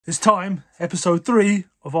It's time, episode 3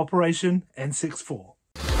 of Operation N64.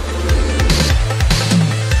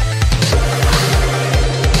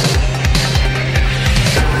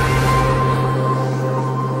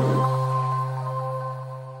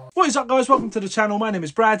 What is up, guys? Welcome to the channel. My name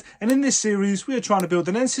is Brad, and in this series we are trying to build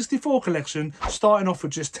an N64 collection starting off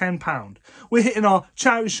with just £10. We're hitting our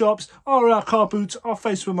charity shops, our car boots, our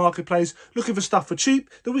Facebook marketplace, looking for stuff for cheap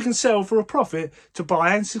that we can sell for a profit to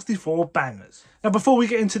buy N64 bangers. Now, before we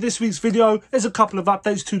get into this week's video, there's a couple of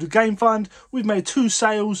updates to the Game Fund. We've made 2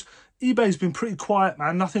 sales. eBay's been pretty quiet,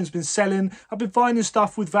 man. Nothing's been selling. I've been finding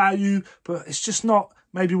stuff with value, but it's just not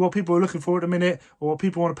maybe what people are looking for at the minute or what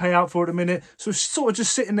people want to pay out for at the minute. So it's sort of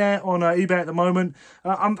just sitting there on eBay at the moment.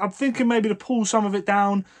 I'm thinking maybe to pull some of it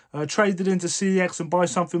down, trade it into CX and buy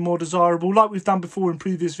something more desirable like we've done before in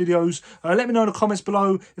previous videos. Let me know in the comments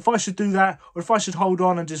below if I should do that or if I should hold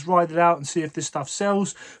on and just ride it out and see if this stuff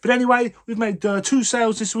sells. But anyway, we've made 2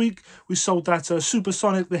 sales this week. We sold that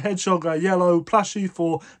Supersonic the Hedgehog yellow plushie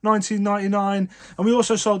for $19.99, and we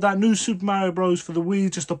also sold that new Super Mario Bros for the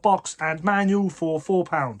Wii, just a box and manual, for £4.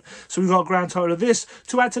 So we've got a grand total of this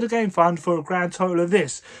to add to the Game Fund for a grand total of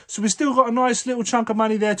this. So we've still got a nice little chunk of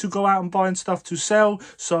money there to go out and buy and stuff to sell.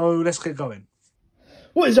 So let's get going.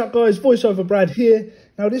 What is up, guys? Voiceover Brad here.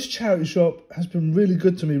 Now, this charity shop has been really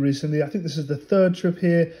good to me recently. I think this is the 3rd trip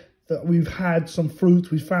here that we've had some fruit.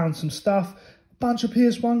 We found some stuff. Bunch of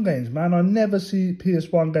PS1 games, man. I never see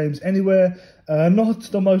PS1 games anywhere. Not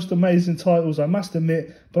the most amazing titles, I must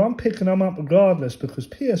admit, but I'm picking them up regardless because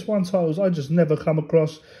PS1 titles I just never come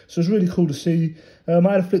across. So it's really cool to see. I had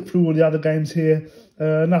to flick through all the other games here.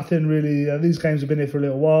 Nothing really, these games have been here for a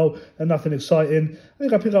little while and nothing exciting. I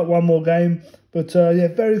think I picked up one more game, but yeah,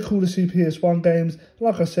 very cool to see PS1 games.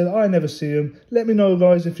 Like I said, I never see them. Let me know,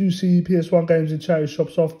 guys, if you see PS1 games in charity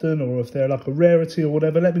shops often or if they're like a rarity or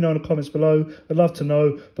whatever. Let me know in the comments below. I'd love to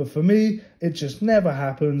know, but for me, it just never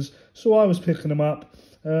happens. So I was picking them up.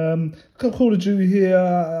 Call of Duty here,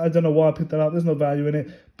 I don't know why I picked that up. There's no value in it.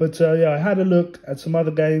 But yeah, I had a look at some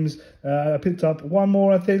other games. I picked up one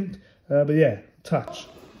more, I think. But yeah, touch.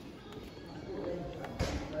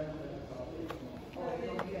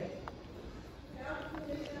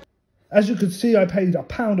 As you can see, I paid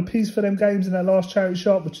 £1 a piece for them games in that last charity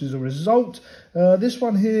shop, which is a result. This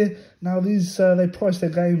one here, now these they price their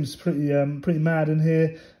games pretty mad in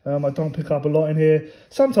here. I don't pick up a lot in here.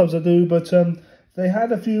 Sometimes I do, but they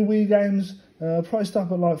had a few Wii games priced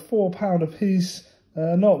up at like £4 a piece.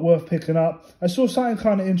 Not worth picking up. I saw something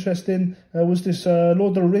kind of interesting. Was this Lord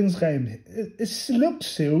of the Rings game? It looked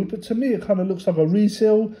sealed, but to me it kind of looks like a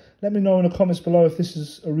reseal. Let me know in the comments below if this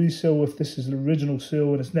is a reseal or if this is an original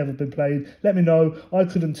seal and it's never been played. Let me know. I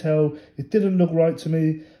couldn't tell. It didn't look right to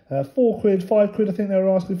me. £4, £5 I think they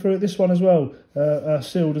were asking for it. This one as well,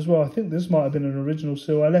 sealed as well. I think this might have been an original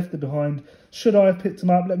seal. I left it behind. Should I have picked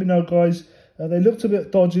them up? Let me know, guys. They looked a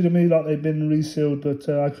bit dodgy to me, like they'd been resealed, but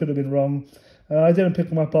I could have been wrong. I didn't pick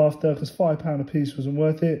them up after because £5 a piece wasn't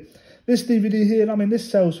worth it. This DVD here, I mean, this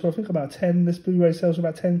sells for I think about 10. This Blu-ray sells for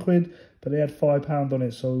about £10, but they had £5 on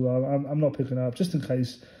it, so I'm not picking it up just in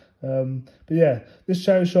case. But yeah, this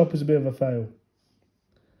charity shop is a bit of a fail.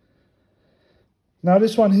 Now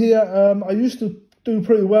this one here, I used to do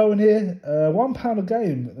pretty well in here. £1 a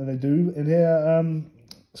game that they do in here.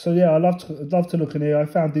 So yeah, I'd love to look in here. I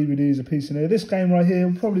found DVDs a piece in here. This game right here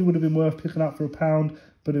probably would have been worth picking up for £1,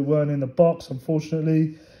 but it weren't in the box,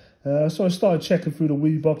 unfortunately. So I started checking through the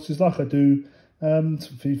Wii boxes like I do. Some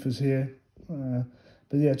FIFAs here.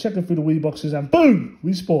 But yeah, checking through the Wii boxes and boom,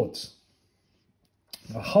 Wii Sports.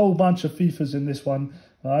 A whole bunch of FIFAs in this one.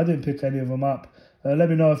 I didn't pick any of them up. Let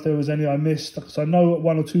me know if there was any I missed, because I know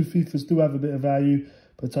 1 or 2 FIFAs do have a bit of value,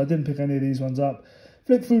 but I didn't pick any of these ones up.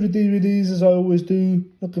 Flick through the DVDs as I always do,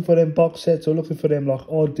 looking for them box sets or looking for them like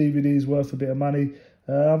odd DVDs worth a bit of money.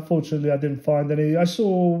 Unfortunately, I didn't find any. I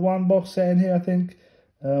saw one box set in here, I think.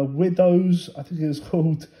 Widows, I think it was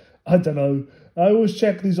called. I don't know. I always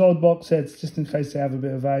check these odd box sets just in case they have a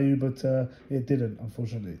bit of value, but it didn't,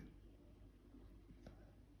 unfortunately.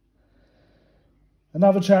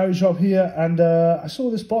 Another charity shop here, and I saw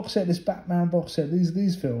this box set, this Batman box set.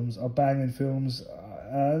 These films are banging films.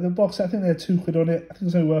 The box set, I think they had £2 on it. I think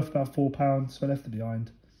it's only worth about £4, so I left it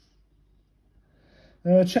behind.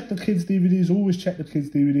 Check the kids' DVDs. Always check the kids'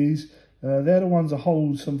 DVDs. They're the ones that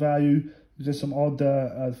hold some value. There's some odd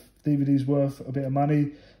DVDs worth a bit of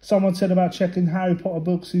money. Someone said about checking Harry Potter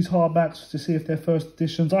books, these hardbacks, to see if they're first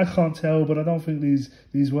editions. I can't tell, but I don't think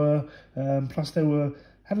these were. Plus, they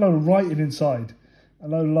had a lot of writing inside, a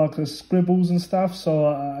lot of like scribbles and stuff. So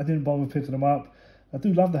I didn't bother picking them up. I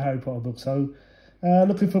do love the Harry Potter books, though.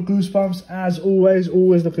 Looking for Goosebumps, as always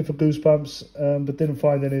looking for Goosebumps, but didn't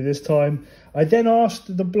find any this time. I then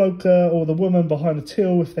asked the bloke or the woman behind the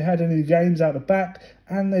till if they had any games out the back,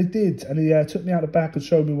 and they did. And he took me out the back and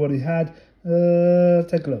showed me what he had.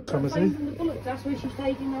 Take a look. Come and see. That's where she's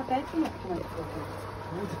taking that bed from. If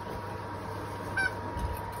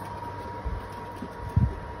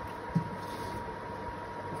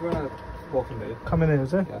we're not walking there. Come in here,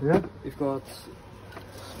 is it? Yeah. You've got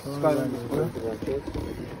Skyline.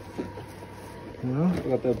 Yeah. We've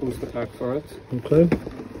got the booster pack for it. Okay.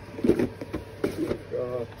 We've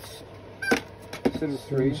got Sims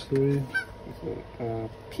 3.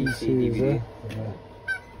 PC DVD. Yeah.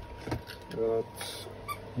 We've got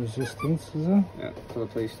Resistance, is it? yeah, for the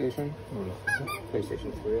PlayStation.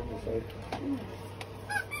 PlayStation 3 on the side.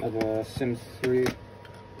 And Sims 3.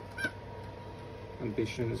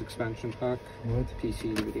 Ambitions expansion pack. Right.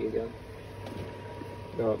 PC DVD again.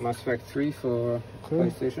 Got Mass Effect 3 for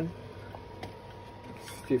PlayStation.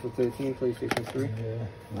 FIFA 13, PlayStation 3. Yeah.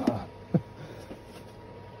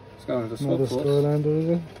 It's got the Another Swap Force. Skylander, is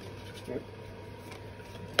it? Yep.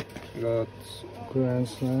 Got Grand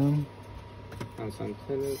Slam. Unsung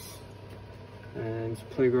Tennis. And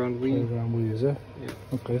Playground Wii. Playground Wii, is it? Yeah.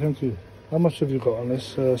 Okay, thank you. How much have you got on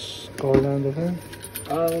this Skylander thing?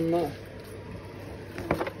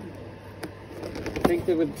 I think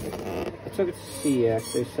they would. I took it to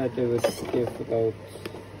CEX. They said they would give about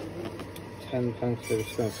 £10. They were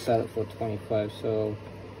just going to sell it for 25. So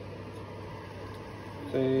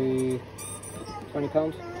say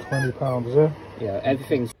 £20. £20, is it? Yeah,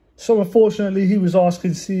 everything's. So unfortunately, he was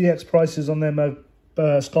asking CEX prices on them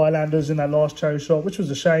Skylanders in that last charity shop, which was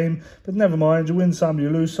a shame. But never mind, you win some, you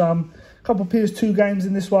lose some. A couple of PS2 games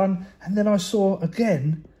in this one, and then I saw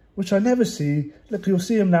again, which I never see. Look, you'll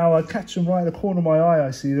see them now. I catch them right in the corner of my eye.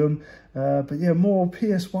 I see them. But yeah, more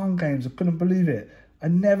PS1 games. I couldn't believe it. I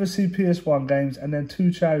never see PS1 games, and then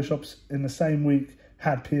 2 charity shops in the same week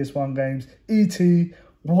had PS1 games. E.T.,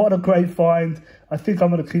 what a great find. I think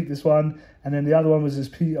I'm going to keep this one. And then the other one was this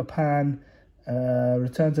Peter Pan,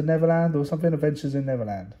 Return to Neverland or something, Adventures in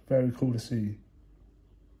Neverland. Very cool to see.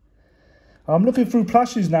 I'm looking through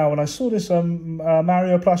plushies now, and I saw this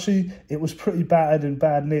Mario plushie. It was pretty battered and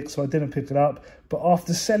bad nick, so I didn't pick it up. But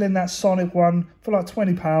after selling that Sonic one for like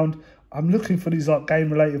 £20, I'm looking for these like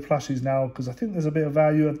game-related plushies now, because I think there's a bit of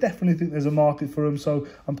value. I definitely think there's a market for them, so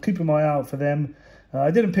I'm keeping my eye out for them. I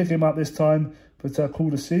didn't pick him up this time, but cool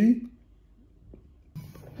to see.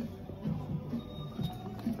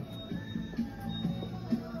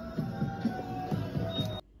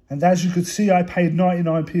 And as you could see, I paid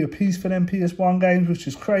 99p a piece for them PS1 games, which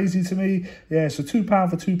is crazy to me. Yeah, so £2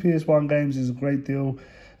 for 2 PS1 games is a great deal.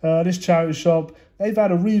 This charity shop, they've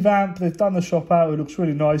had a revamp. They've done the shop out. It looks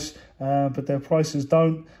really nice, but their prices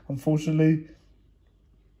don't, unfortunately.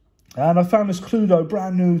 And I found this Cluedo,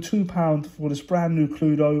 brand new, £2 for this brand new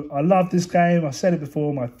Cluedo. I love this game. I said it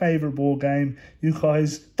before, my favourite board game. You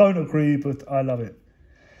guys don't agree, but I love it.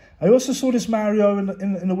 I also saw this Mario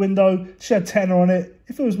in the window. She had 10 on it.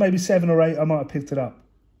 If it was maybe 7 or 8, I might have picked it up.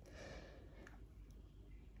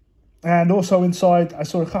 And also inside, I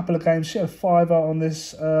saw a couple of games. She had a £5 on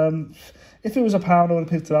this. If it was £1, I would have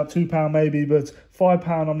picked it up. £2 maybe, but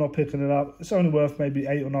 £5, I'm not picking it up. It's only worth maybe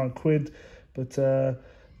 8 or 9 quid, but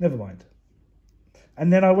never mind.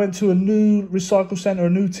 And then I went to a new recycle centre,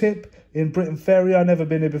 a new tip in Britain Ferry. I've never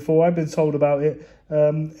been here before. I've been told about it.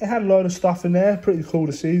 It had a load of stuff in there. Pretty cool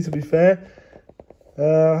to see, to be fair.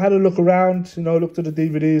 I had a look around, you know, looked at the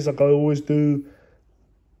DVDs like I always do.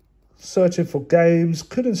 Searching for games.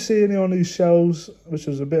 Couldn't see any on these shelves, which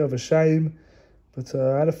was a bit of a shame. But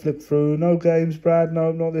I had a flick through. No games, Brad.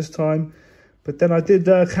 No, not this time. But then I did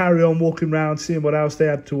carry on walking around, seeing what else they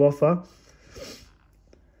had to offer.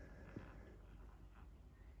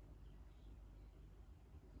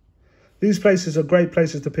 These places are great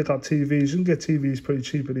places to pick up TVs. You can get TVs pretty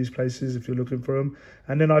cheap at these places if you're looking for them.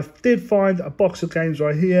 And then I did find a box of games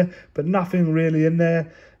right here, but nothing really in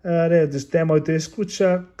there. They had this demo disc, which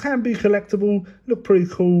can be collectible, look pretty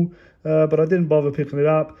cool, but I didn't bother picking it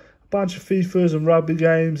up. A bunch of FIFAs and rugby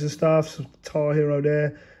games and stuff, some Guitar Hero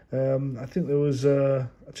there. I think there was, I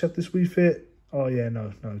checked this Wii Fit. Oh yeah,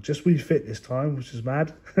 no, just Wii Fit this time, which is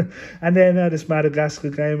mad. And then this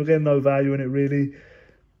Madagascar game, again, no value in it really.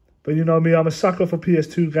 But you know me, I'm a sucker for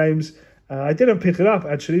PS2 games. I didn't pick it up,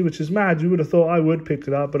 actually, which is mad. You would have thought I would pick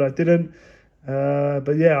it up, but I didn't.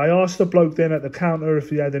 But yeah, I asked the bloke then at the counter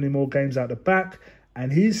if he had any more games out the back,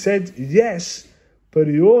 and he said yes, but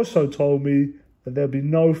he also told me that there'd be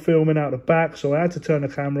no filming out the back, so I had to turn the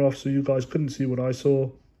camera off so you guys couldn't see what I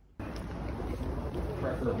saw.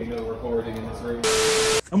 preferably no recording in this room.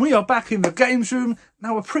 And we are back in the games room.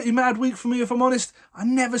 Now, a pretty mad week for me, if I'm honest. I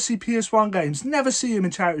never see PS1 games, never see them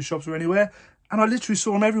in charity shops or anywhere. And I literally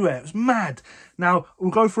saw them everywhere. It was mad. Now, we'll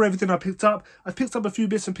go through everything I picked up. I picked up a few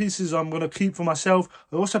bits and pieces I'm going to keep for myself.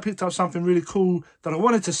 I also picked up something really cool that I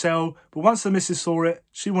wanted to sell. But once the missus saw it,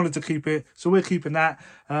 she wanted to keep it. So we're keeping that.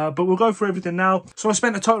 But we'll go through everything now. So I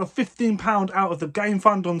spent a total of £15 out of the game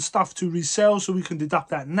fund on stuff to resell. So we can deduct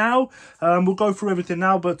that now. We'll go through everything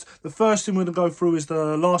now. But the first thing we're going to go through is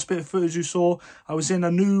the last bit of footage you saw. I was in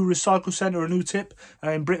a new recycle centre, a new tip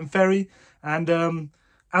in Britain Ferry. And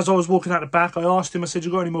as I was walking out the back, I asked him, I said,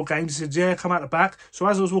 you got any more games? He said, yeah, come out the back. So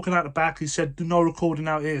as I was walking out the back, he said, no recording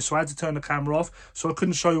out here. So I had to turn the camera off. So I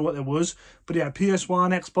couldn't show you what there was. But yeah,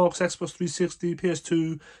 PS1, Xbox 360,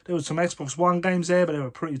 PS2. There was some Xbox One games there, but they were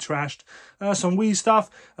pretty trashed. Some Wii stuff.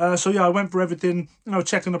 So yeah, I went for everything, you know,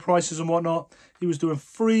 checking the prices and whatnot. He was doing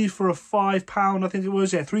 3 for a £5, I think it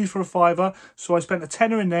was. Yeah, 3 for a £5. So I spent a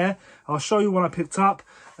tenner in there. I'll show you what I picked up.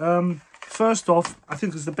 First off, I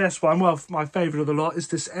think it's the best one. Well, my favourite of the lot is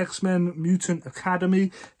this X-Men Mutant Academy.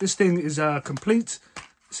 This thing is complete.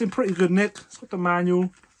 It's in pretty good nick. It's got the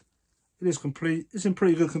manual. It is complete. It's in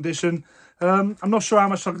pretty good condition. I'm not sure how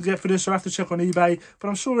much I can get for this. So I have to check on eBay. But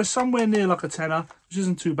I'm sure it's somewhere near like a tenner, which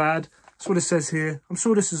isn't too bad. That's what it says here. I'm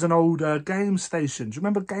sure this is an old Game Station. Do you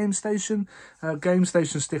remember Game Station? Game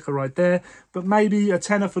Station sticker right there. But maybe a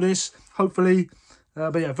tenner for this, hopefully.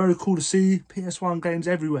 But yeah, very cool to see. PS1 games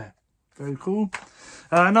everywhere. Very cool.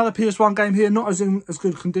 Another PS1 game here, not in as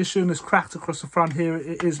good condition. It's cracked across the front here.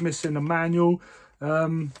 It is missing a manual.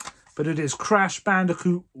 But it is Crash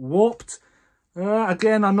Bandicoot Warped.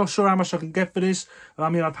 Again, I'm not sure how much I can get for this. I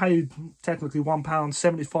mean, I paid technically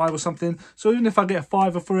 £1.75 or something. So even if I get a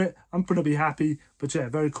fiver for it, I'm going to be happy. But yeah,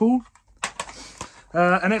 very cool.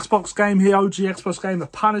 An Xbox game here, OG Xbox game, The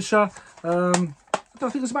Punisher. I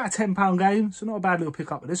think it's about a £10 game. So not a bad little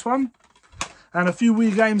pickup with this one. And a few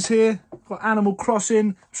Wii games here. Got Animal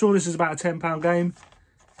Crossing. I'm sure this is about a £10 game.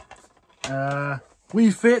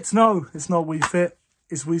 Wii Fit. No, it's not Wii Fit.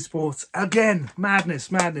 It's Wii Sports. Again, madness,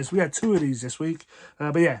 madness. We had 2 of these this week.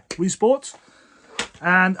 But yeah, Wii Sports.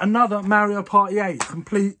 And another Mario Party 8.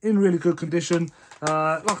 Complete, in really good condition. Like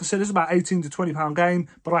I said, it's about £18 to £20 game.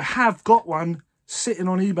 But I have got one sitting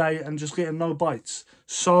on eBay and just getting no bites.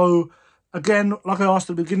 So again, like I asked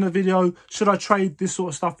at the beginning of the video, should I trade this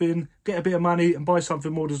sort of stuff in, get a bit of money and buy something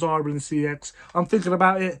more desirable in CX? I'm thinking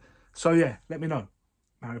about it. So yeah, let me know.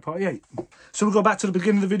 Mario Party 8. So we'll go back to the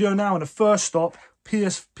beginning of the video now, and the first stop,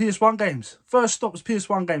 PS1 games. First stop was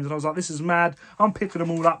PS1 games, and I was like, this is mad. I'm picking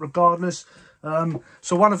them all up regardless.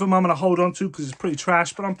 So one of them I'm going to hold on to because it's pretty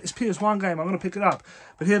trash, but it's PS1 game. I'm going to pick it up.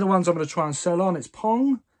 But here are the ones I'm going to try and sell on. It's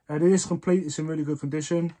Pong, and it is complete. It's in really good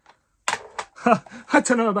condition. I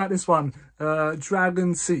don't know about this one.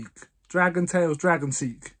 Dragon Tales Dragon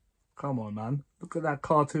Seek. Come on, man. Look at that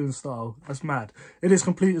cartoon style. That's mad. It is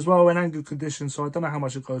complete as well and in good condition, so I don't know how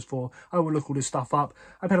much it goes for. I will look all this stuff up.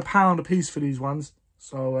 I paid £1 a piece for these ones,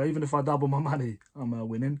 so even if I double my money, I'm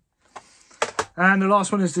winning. And the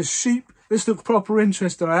last one is this sheep. This looked proper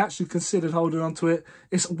interesting. I actually considered holding on to it.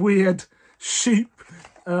 It's weird sheep.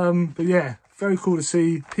 But yeah, very cool to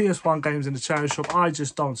see. PS1 games in the charity shop. I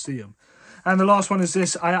just don't see them. And the last one is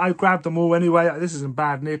this. I grabbed them all anyway. This is in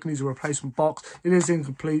bad nick. Needs a replacement box. It is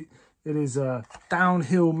incomplete. It is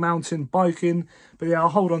downhill mountain biking. But yeah, I'll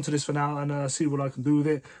hold on to this for now and see what I can do with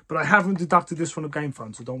it. But I haven't deducted this from the game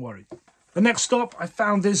fund, so don't worry. The next stop, I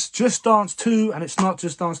found this Just Dance 2, and it's not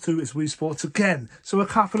Just Dance 2, it's Wii Sports again. So a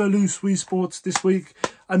couple of loose Wii Sports this week.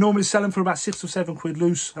 I normally sell them for about £6 or £7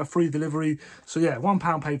 loose, a free delivery. So yeah,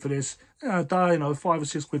 £1 paid for this. You know, £5 or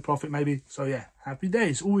 £6 profit maybe. So yeah, happy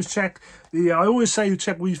days. Always check I always say you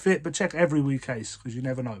check Wii Fit, but check every Wii case because you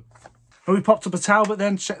never know. And we popped up a Talbot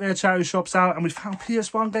then, checked their charity shops out, and we found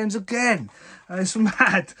PS1 games again. It's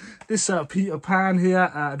mad. This Peter Pan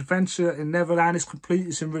here, Adventure in Neverland, is complete.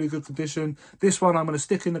 It's in really good condition. This one I'm going to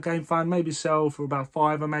stick in the game fund, maybe sell for about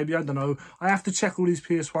 £5 or maybe, I don't know. I have to check all these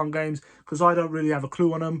PS1 games because I don't really have a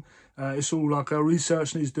clue on them. It's all like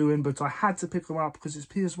research needs doing, but I had to pick them up because it's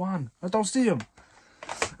PS1. I don't see them.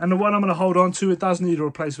 And the one I'm going to hold on to, it does need a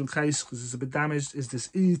replacement case because it's a bit damaged, is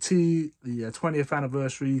this E.T., the 20th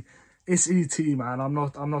anniversary. It's E.T., man. I'm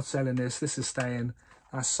not selling this. This is staying.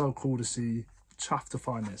 That's so cool to see. Chuffed to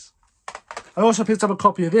find this. I also picked up a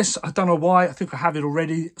copy of this. I don't know why. I think I have it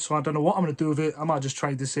already, so I don't know what I'm going to do with it. I might just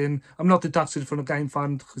trade this in. I'm not deducted from the game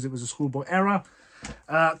fund because it was a schoolboy error.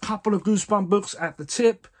 A couple of Goosebump books at the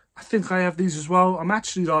tip. I think I have these as well. I'm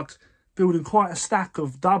actually like building quite a stack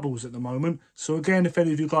of doubles at the moment. So again, if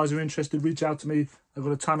any of you guys are interested, reach out to me. I've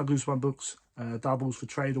got a ton of Goosebump books, doubles for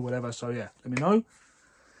trade or whatever. So yeah, let me know.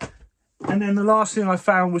 And then the last thing I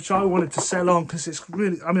found, which I wanted to sell on, because it's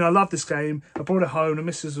really, I mean, I love this game. I brought it home. The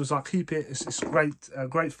missus was like, keep it. It's great,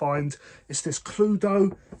 great find. It's this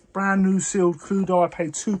Cluedo, brand new sealed Cluedo. I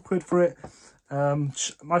paid £2 for it.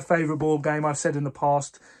 My favourite board game. I've said in the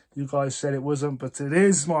past, you guys said it wasn't, but it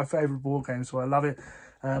is my favourite board game, so I love it.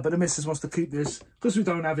 But the missus wants to keep this because we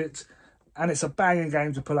don't have it, and it's a banging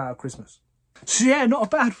game to pull out at Christmas. So yeah, not a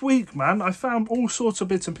bad week, man. I found all sorts of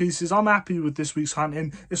bits and pieces. I'm happy with this week's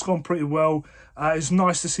hunting. It's gone pretty well. It's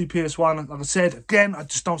nice to see PS1. Like I said, again, I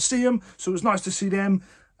just don't see them, so it was nice to see them.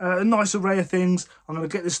 A nice array of things. I'm going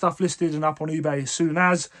to get this stuff listed and up on eBay as soon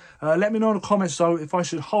as. Let me know in the comments, though, if I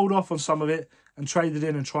should hold off on some of it and trade it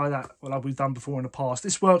in and try that, well, like we've done before in the past.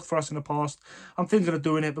 This worked for us in the past. I'm thinking of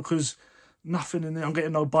doing it because nothing in there. I'm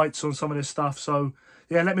getting no bites on some of this stuff, so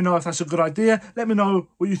yeah, let me know if that's a good idea. Let me know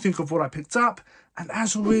what you think of what I picked up. And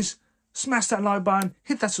as always, smash that like button,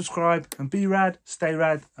 hit that subscribe, and be rad, stay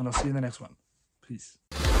rad, and I'll see you in the next one. Peace.